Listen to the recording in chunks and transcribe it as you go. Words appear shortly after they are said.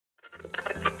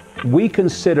We can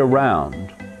sit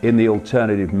around in the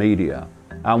alternative media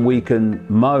and we can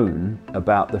moan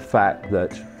about the fact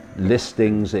that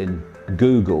listings in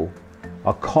Google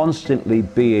are constantly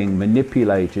being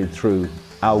manipulated through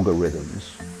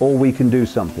algorithms, or we can do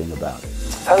something about it.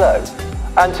 Hello,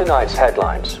 and tonight's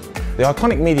headlines. The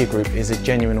Iconic Media Group is a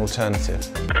genuine alternative.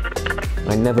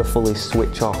 I never fully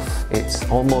switch off. It's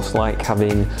almost like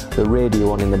having the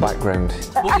radio on in the background.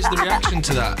 What is the reaction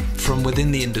to that from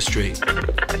within the industry?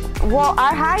 Well,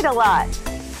 I hide a lot.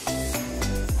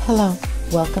 Hello,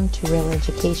 welcome to Real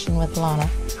Education with Lana.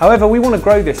 However, we want to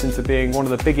grow this into being one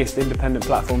of the biggest independent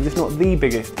platforms, if not the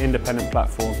biggest independent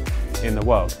platform in the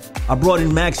world. I brought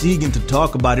in Max Egan to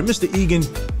talk about it. Mr. Egan,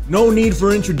 no need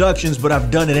for introductions, but I've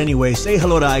done it anyway. Say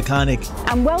hello to Iconic.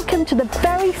 And welcome to the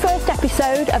very first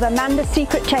episode of Amanda's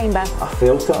Secret Chamber. I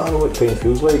felt it, I know what pain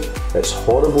feels like. It's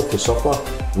horrible to suffer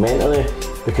mentally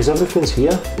because everything's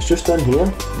here. It's just in here.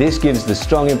 This gives the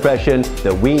strong impression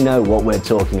that we know what we're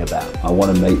talking about. I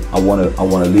want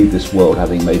to leave this world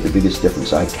having made the biggest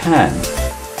difference I can.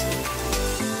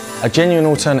 A genuine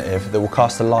alternative that will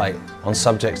cast a light on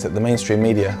subjects that the mainstream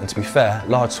media, and to be fair,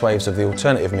 large swathes of the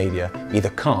alternative media,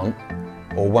 either can't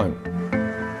or won't.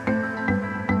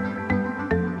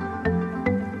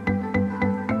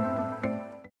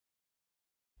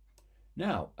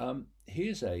 Now,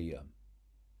 here's a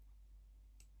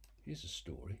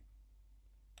story,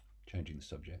 changing the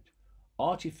subject.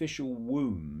 Artificial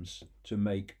wombs to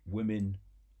make women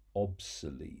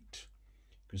obsolete.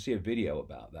 You can see a video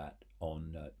about that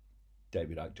on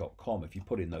davidicke.com. If you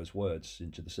put in those words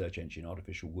into the search engine,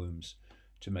 artificial wombs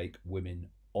to make women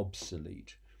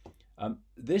obsolete.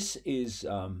 This is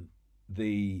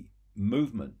the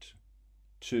movement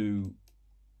to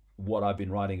what I've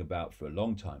been writing about for a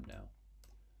long time now.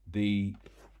 The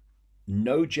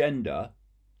no gender,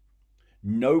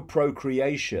 no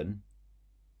procreation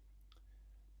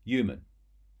human.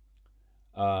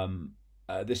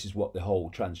 This is what the whole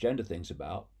transgender thing's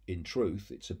about. In truth,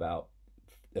 it's about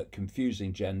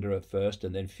confusing gender at first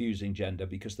and then fusing gender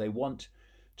because they want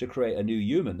to create a new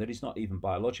human that is not even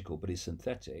biological but is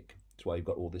synthetic. That's why you've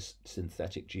got all this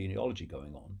synthetic genealogy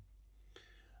going on.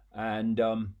 And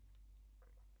of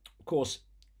course,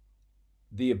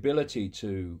 the ability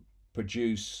to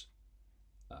produce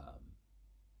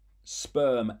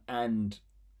sperm and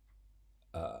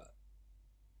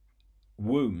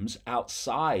wombs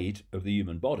outside of the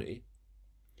human body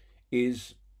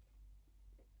is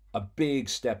a big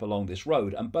step along this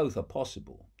road, and both are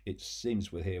possible. It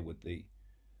seems with the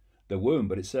womb,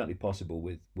 but it's certainly possible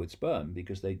with sperm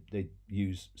because they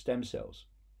use stem cells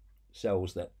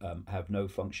that have no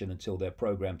function until they're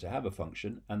programmed to have a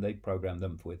function, and they program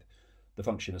them with the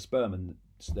function of sperm, and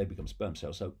they become sperm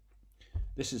cells. So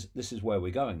this is where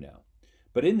we're going now.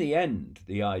 But in the end,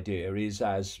 the idea is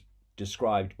as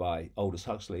described by Aldous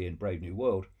Huxley in Brave New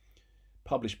World,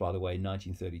 published by the way in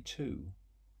 1932.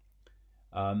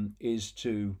 Is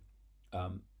to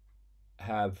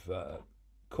have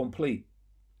complete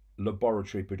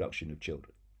laboratory production of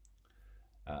children,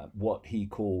 what he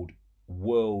called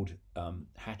world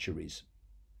hatcheries.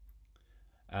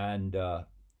 And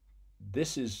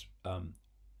this is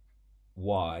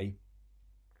why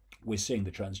we're seeing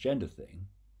the transgender thing,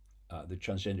 the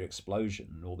transgender explosion,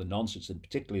 and all the nonsense, and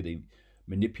particularly the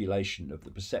manipulation of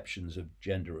the perceptions of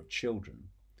gender of children,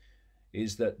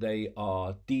 is that they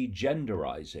are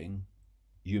degenderizing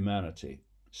humanity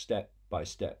step by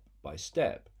step by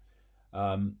step,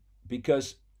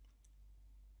 because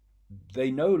they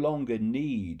no longer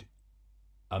need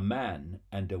a man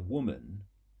and a woman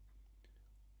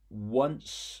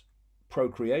once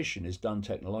procreation is done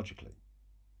technologically.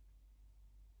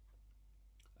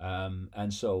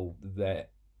 And so they're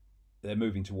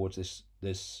moving towards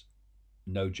this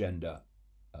no gender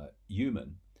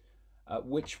human,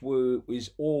 which is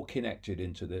all connected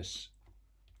into this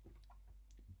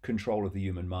control of the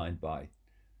human mind by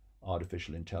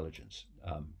artificial intelligence.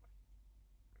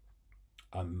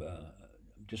 I'm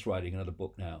just writing another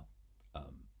book now,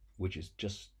 which is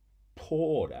just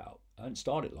poured out. I hadn't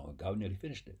started long ago, nearly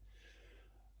finished it.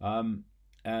 And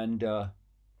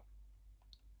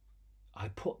I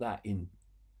put that in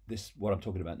this, what I'm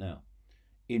talking about now,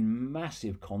 in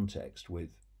massive context with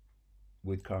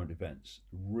current events.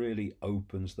 Really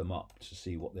opens them up to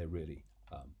see what they're really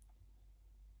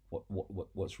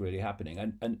what's really happening,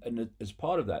 and as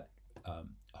part of that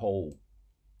whole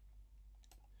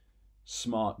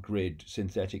smart grid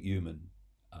synthetic human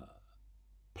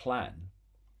plan,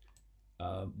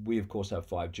 we of course have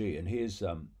 5G, and here's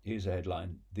a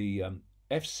headline. The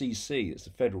FCC, it's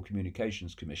the Federal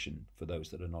Communications Commission for those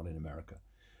that are not in America.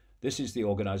 This is the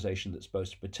organization that's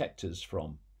supposed to protect us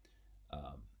from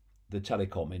the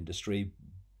telecom industry,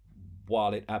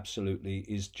 while it absolutely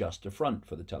is just a front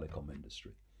for the telecom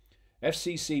industry.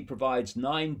 FCC provides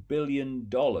 $9 billion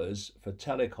for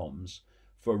telecoms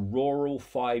for rural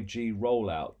 5G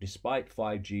rollout, despite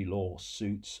 5G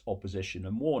lawsuits, opposition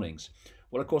and warnings.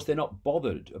 Well, of course, they're not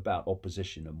bothered about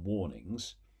opposition and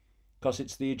warnings because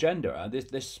it's the agenda.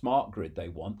 This smart grid they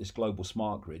want, this global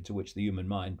smart grid to which the human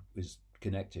mind is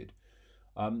connected,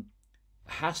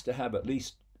 has to have at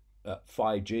least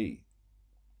 5G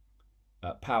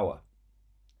power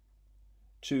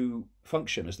to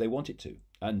function as they want it to,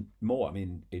 and more. I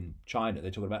mean, in China, they're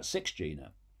talking about 6G now.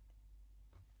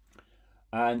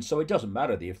 And so it doesn't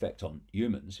matter the effect on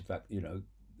humans. In fact, the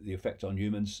effect on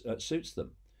humans suits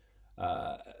them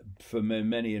for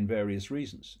many and various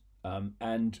reasons.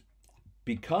 And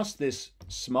because this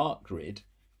smart grid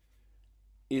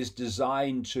is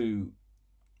designed to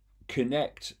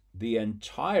connect the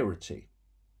entirety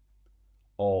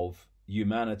of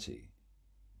humanity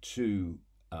to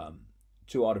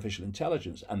artificial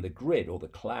intelligence and the grid, or the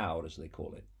cloud as they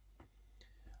call it,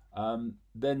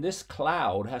 then this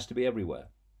cloud has to be everywhere.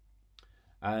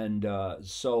 And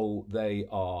so they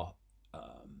are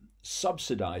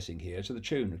subsidizing here to the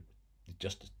tune of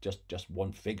just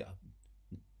one figure,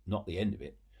 not the end of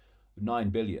it, 9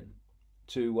 billion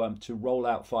to roll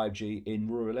out 5G in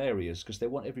rural areas because they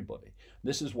want everybody.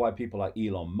 This is why people like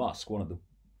Elon Musk, one of the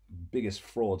biggest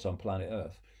frauds on planet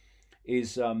Earth,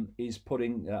 is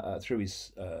putting through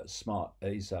his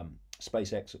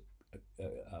SpaceX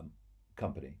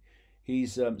company.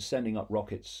 He's sending up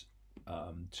rockets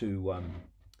to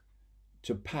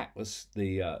pack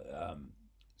the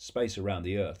space around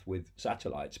the Earth with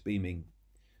satellites beaming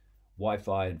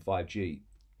Wi-Fi and 5G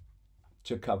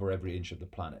to cover every inch of the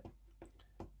planet.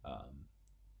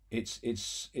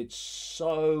 It's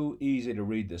so easy to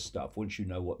read this stuff once you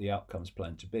know what the outcomes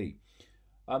plan to be.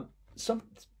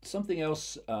 Something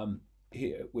else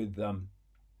here with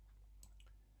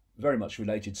very much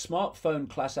related. Smartphone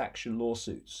class action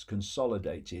lawsuits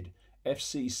consolidated.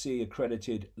 FCC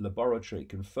accredited laboratory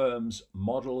confirms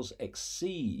models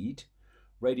exceed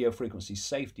radio frequency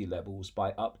safety levels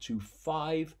by up to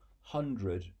 500%.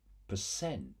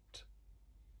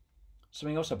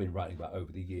 Something else I've been writing about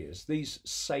over the years. These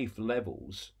safe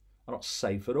levels are not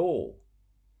safe at all.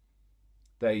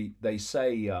 They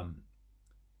say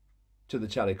to the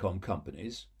telecom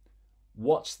companies,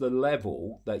 what's the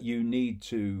level that you need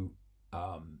to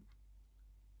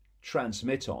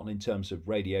transmit on in terms of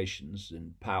radiations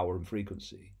and power and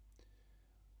frequency.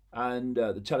 And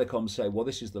the telecoms say, well,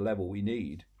 this is the level we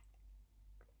need.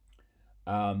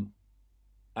 And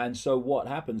so what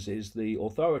happens is the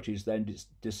authorities then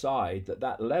decide that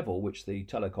that level, which the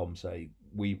telecoms say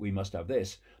we must have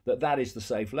this, that is the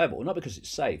safe level. Not because it's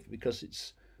safe, because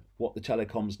it's what the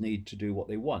telecoms need to do what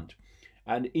they want.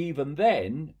 And even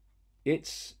then,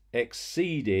 it's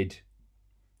exceeded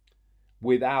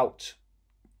without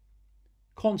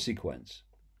consequence.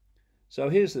 So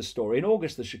here's the story. In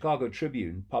August, the Chicago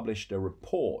Tribune published a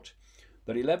report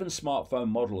that 11 smartphone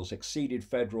models exceeded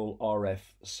federal RF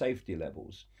safety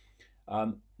levels.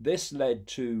 This led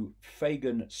to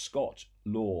Fagan Scott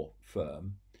law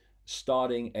firm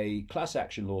starting a class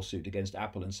action lawsuit against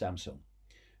Apple and Samsung.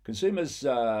 Consumers,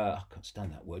 I can't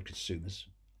stand that word, consumers.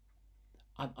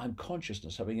 I'm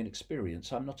consciousness, having an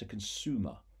experience. I'm not a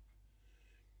consumer.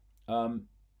 I'm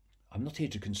not here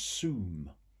to consume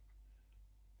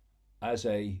as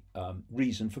a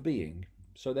reason for being.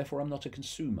 So therefore, I'm not a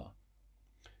consumer.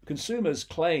 Consumers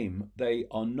claim they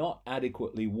are not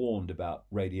adequately warned about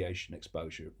radiation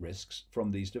exposure risks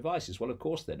from these devices. Well, of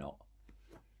course they're not.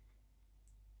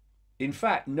 In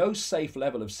fact, no safe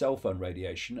level of cell phone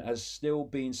radiation has still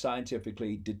been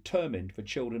scientifically determined for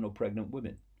children or pregnant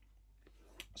women.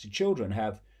 So children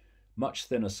have much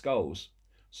thinner skulls.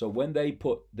 So when they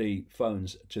put the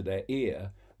phones to their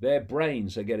ear, their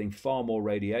brains are getting far more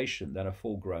radiation than a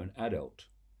full-grown adult.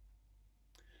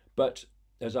 But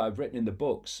as I've written in the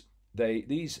books,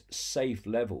 these safe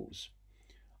levels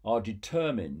are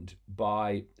determined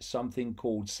by something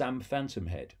called Sam Phantom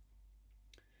Head.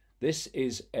 This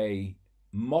is a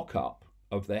mock-up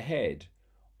of the head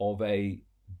of a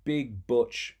big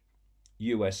butch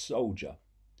US soldier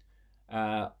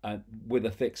with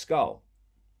a thick skull.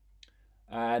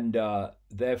 And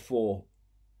therefore,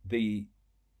 the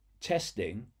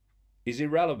testing is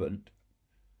irrelevant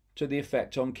to the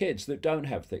effect on kids that don't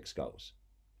have thick skulls.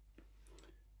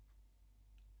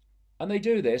 And they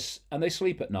do this, and they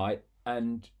sleep at night,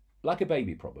 and like a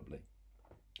baby probably,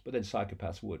 but then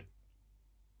psychopaths would.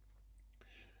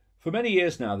 For many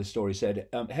years now, this story said,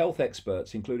 health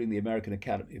experts, including the American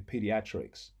Academy of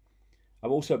Pediatrics,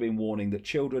 I've also been warning that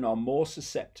children are more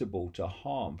susceptible to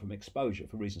harm from exposure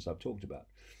for reasons I've talked about.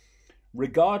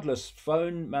 Regardless,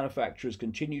 phone manufacturers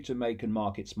continue to make and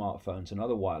market smartphones and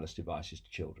other wireless devices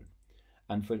to children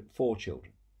and for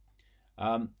children.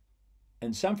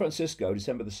 In San Francisco,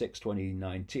 December the 6th,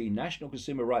 2019, national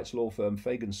consumer rights law firm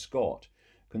Fagan Scott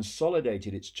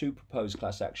consolidated its two proposed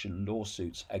class action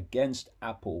lawsuits against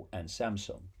Apple and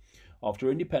Samsung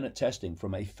after independent testing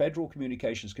from a Federal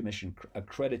Communications Commission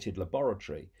accredited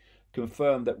laboratory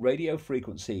confirmed that radio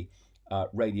frequency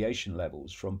radiation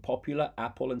levels from popular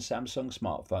Apple and Samsung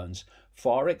smartphones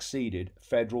far exceeded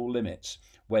federal limits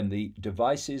when the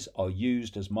devices are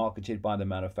used as marketed by the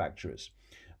manufacturers.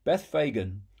 Beth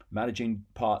Fagan, managing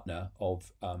partner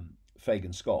of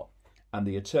Fagan Scott, and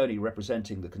the attorney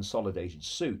representing the consolidated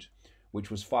suit, which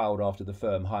was filed after the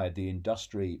firm hired the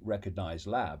industry-recognized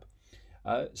lab,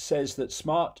 says that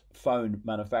smartphone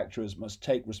manufacturers must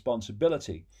take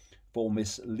responsibility for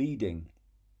misleading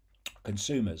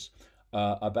consumers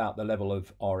about the level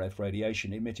of RF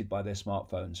radiation emitted by their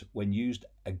smartphones when used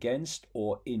against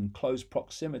or in close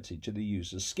proximity to the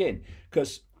user's skin,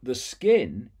 because the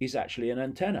skin is actually an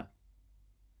antenna,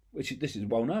 this is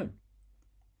well known.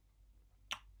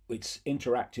 It's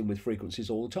interacting with frequencies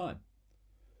all the time.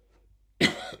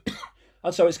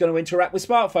 And so it's going to interact with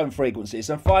smartphone frequencies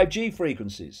and 5G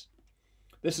frequencies.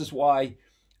 This is why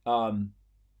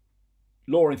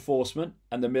law enforcement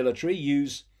and the military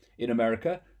use, in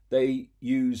America, they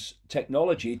use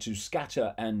technology to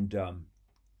scatter and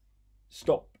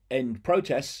end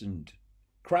protests and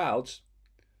crowds.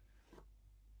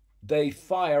 They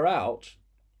fire out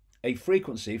a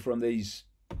frequency from these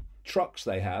trucks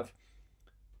they have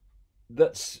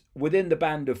that's within the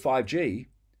band of 5G,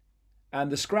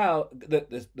 and the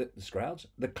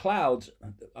clouds,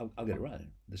 I'll get it right.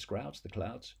 The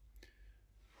clouds.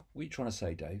 What are you trying to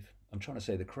say, Dave? I'm trying to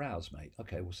say the crowds, mate.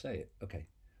 Okay, we'll say it. Okay.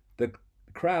 The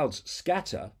crowds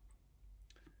scatter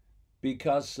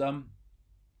because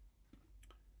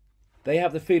they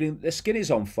have the feeling their skin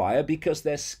is on fire because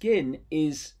their skin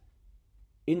is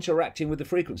interacting with the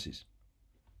frequencies.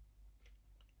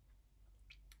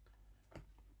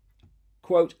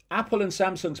 Quote, Apple and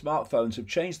Samsung smartphones have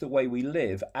changed the way we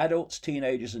live. Adults,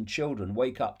 teenagers and children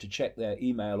wake up to check their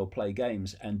email or play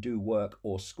games and do work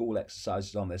or school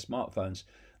exercises on their smartphones.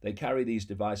 They carry these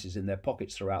devices in their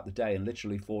pockets throughout the day and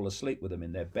literally fall asleep with them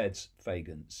in their beds,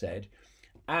 Fagan said.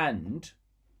 And,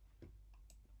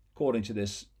 according to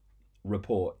this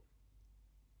report,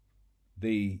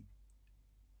 the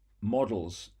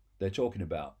models they're talking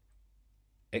about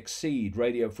exceed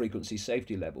radio frequency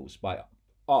safety levels by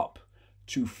up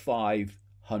to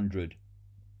 500%.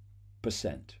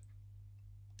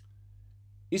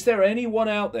 Is there anyone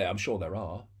out there, I'm sure there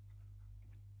are,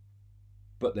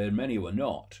 but there are many who are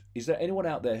not, is there anyone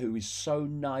out there who is so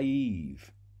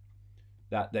naive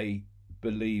that they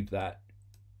believe that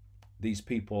these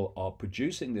people are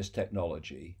producing this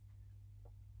technology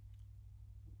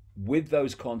with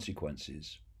those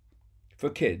consequences for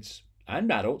kids and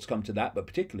adults, come to that, but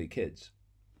particularly kids,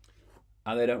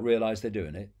 and they don't realize they're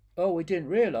doing it? Oh, we didn't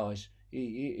realize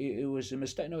it was a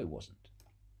mistake. No, it wasn't.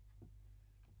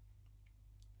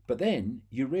 But then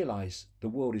you realize the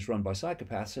world is run by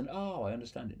psychopaths, and oh, I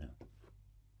understand it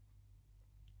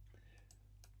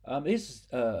now. Here's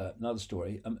another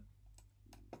story.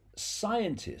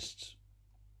 Scientists,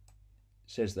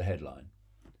 says the headline,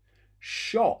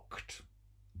 shocked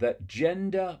that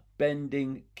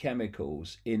gender-bending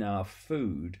chemicals in our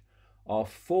food are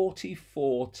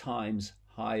 44 times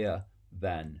higher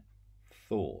than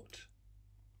thought.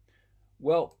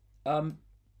 Well,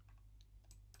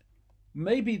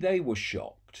 maybe they were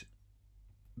shocked,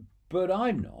 but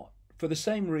I'm not, for the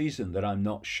same reason that I'm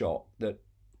not shocked that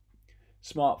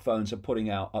smartphones are putting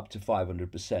out up to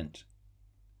 500%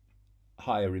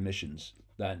 higher emissions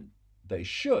than they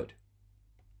should.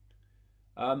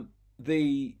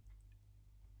 The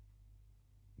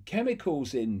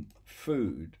chemicals in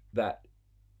food that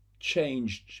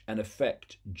change and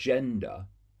affect gender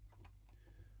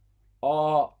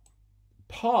are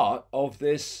part of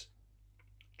this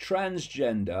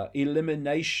transgender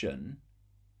elimination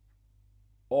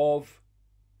of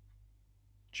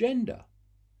gender.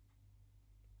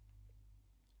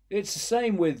 It's the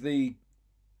same with the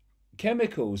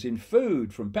chemicals in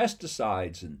food from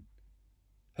pesticides and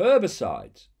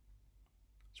herbicides.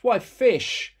 It's why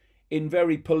fish in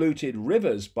very polluted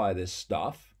rivers by this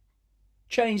stuff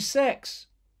change sex.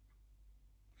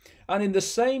 And in the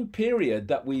same period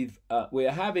that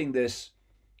we're having these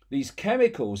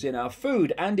chemicals in our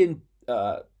food and in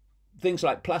things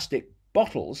like plastic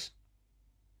bottles,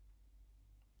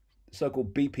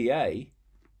 so-called BPA,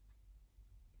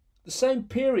 the same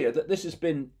period that this has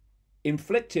been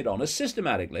inflicted on us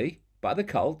systematically by the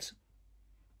cult,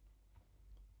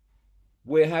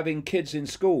 we're having kids in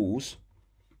schools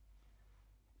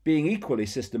being equally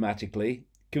systematically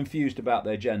confused about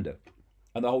their gender.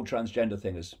 And the whole transgender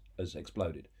thing has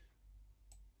exploded.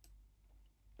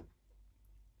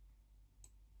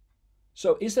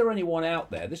 So is there anyone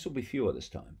out there, this will be fewer this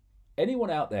time,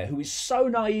 anyone out there who is so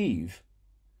naive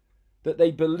that they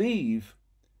believe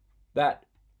that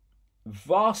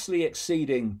vastly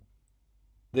exceeding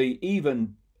the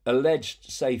even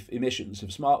alleged safe emissions of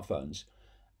smartphones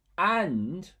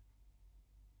and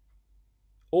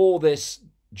all this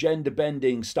gender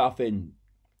bending stuff in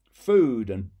food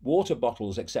and water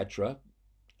bottles, etc.,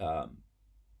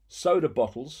 soda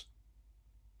bottles,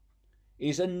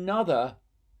 is another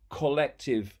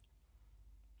collective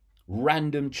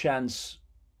random chance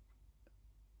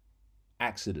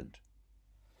accident?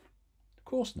 Of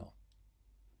course not.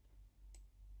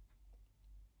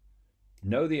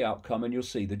 Know the outcome and you'll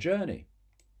see the journey.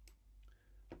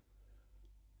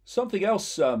 Something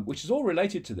else which is all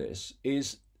related to this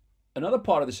is another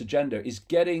part of this agenda is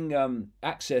getting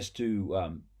access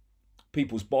to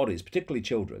people's bodies, particularly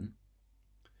children,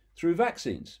 through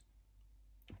vaccines,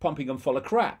 pumping them full of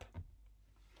crap.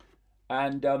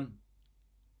 And of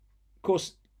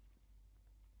course,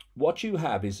 what you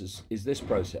have is this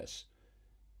process.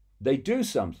 They do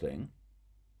something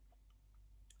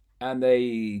and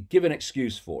they give an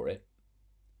excuse for it.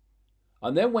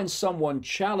 And then when someone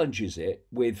challenges it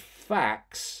with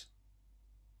facts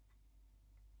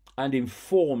and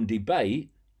informed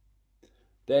debate,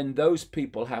 then those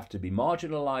people have to be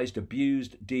marginalized,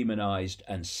 abused, demonized,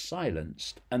 and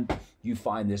silenced. And you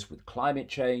find this with climate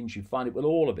change, you find it with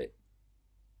all of it.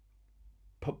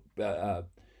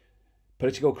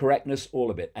 Political correctness, all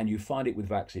of it. And you find it with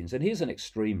vaccines. And here's an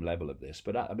extreme level of this,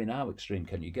 but I mean, how extreme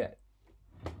can you get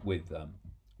with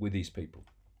these people?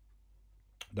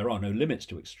 There are no limits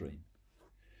to extreme.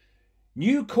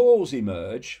 New calls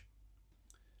emerge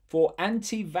for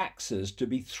anti-vaxxers to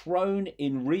be thrown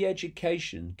in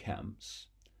re-education camps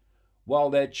while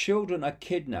their children are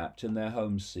kidnapped and their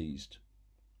homes seized.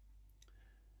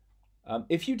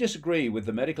 If you disagree with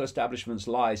the medical establishment's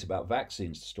lies about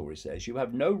vaccines, the story says, you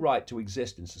have no right to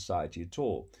exist in society at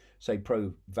all, say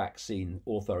pro-vaccine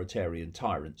authoritarian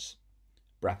tyrants,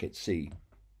 bracket C,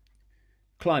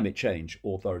 climate change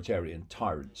authoritarian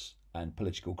tyrants, and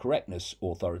political correctness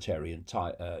authoritarian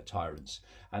tyrants,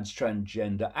 and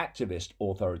transgender activist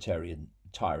authoritarian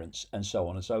tyrants, and so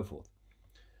on and so forth.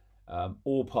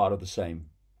 All part of the same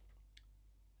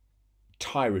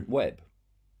tyrant web.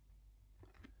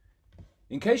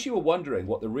 In case you were wondering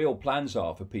what the real plans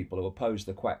are for people who oppose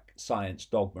the quack science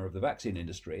dogma of the vaccine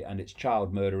industry and its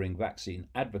child-murdering vaccine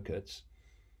advocates,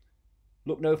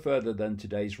 look no further than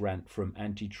today's rant from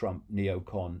anti-Trump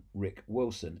neocon Rick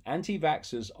Wilson.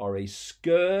 Anti-vaxxers are a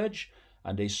scourge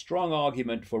and a strong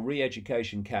argument for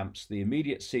re-education camps, the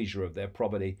immediate seizure of their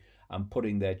property, and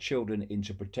putting their children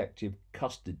into protective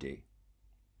custody.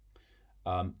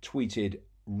 Tweeted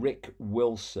Rick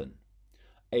Wilson,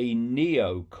 a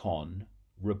neocon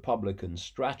Republican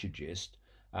strategist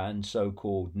and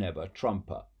so-called never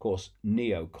Trumper. Of course,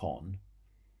 neocon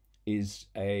is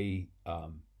a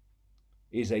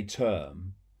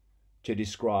term to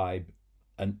describe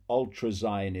an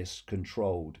ultra-Zionist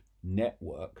controlled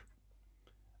network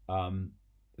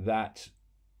that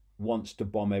wants to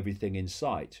bomb everything in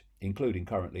sight, including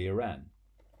currently Iran,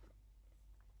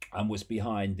 and was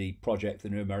behind the Project the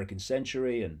New American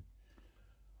Century and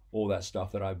all that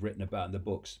stuff that I've written about in the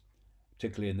books,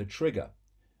 particularly in The Trigger.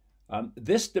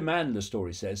 This demand, the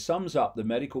story says, sums up the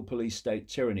medical police state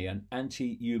tyranny and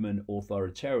anti-human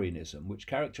authoritarianism which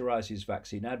characterizes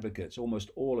vaccine advocates, almost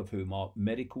all of whom are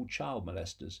medical child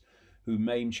molesters who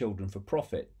maim children for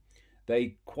profit.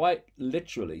 They quite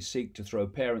literally seek to throw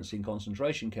parents in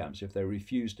concentration camps if they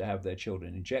refuse to have their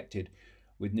children injected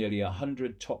with nearly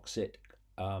 100 toxic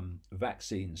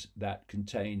vaccines that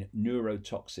contain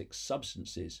neurotoxic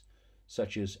substances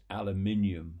such as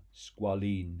aluminium,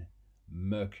 squalene,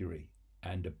 mercury,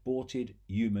 and aborted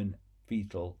human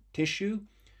fetal tissue,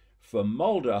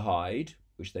 formaldehyde,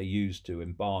 which they use to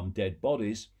embalm dead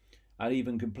bodies, and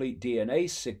even complete DNA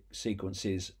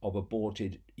sequences of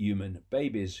aborted human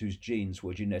babies whose genes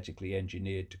were genetically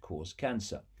engineered to cause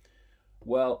cancer.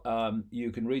 Well,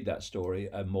 you can read that story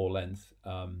at more length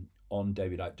on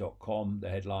davidicke.com. The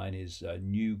headline is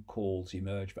New Calls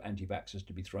Emerge for Anti-Vaxxers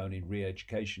to be Thrown in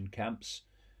Re-Education Camps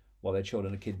while their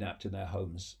children are kidnapped and their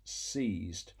homes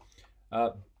seized.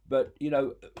 But, you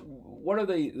know, one of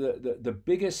the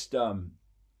biggest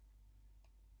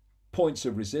points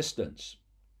of resistance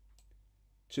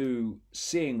to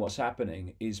seeing what's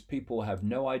happening is people have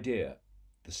no idea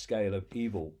the scale of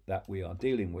evil that we are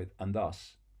dealing with, and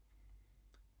thus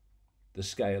the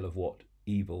scale of what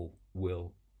evil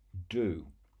will do.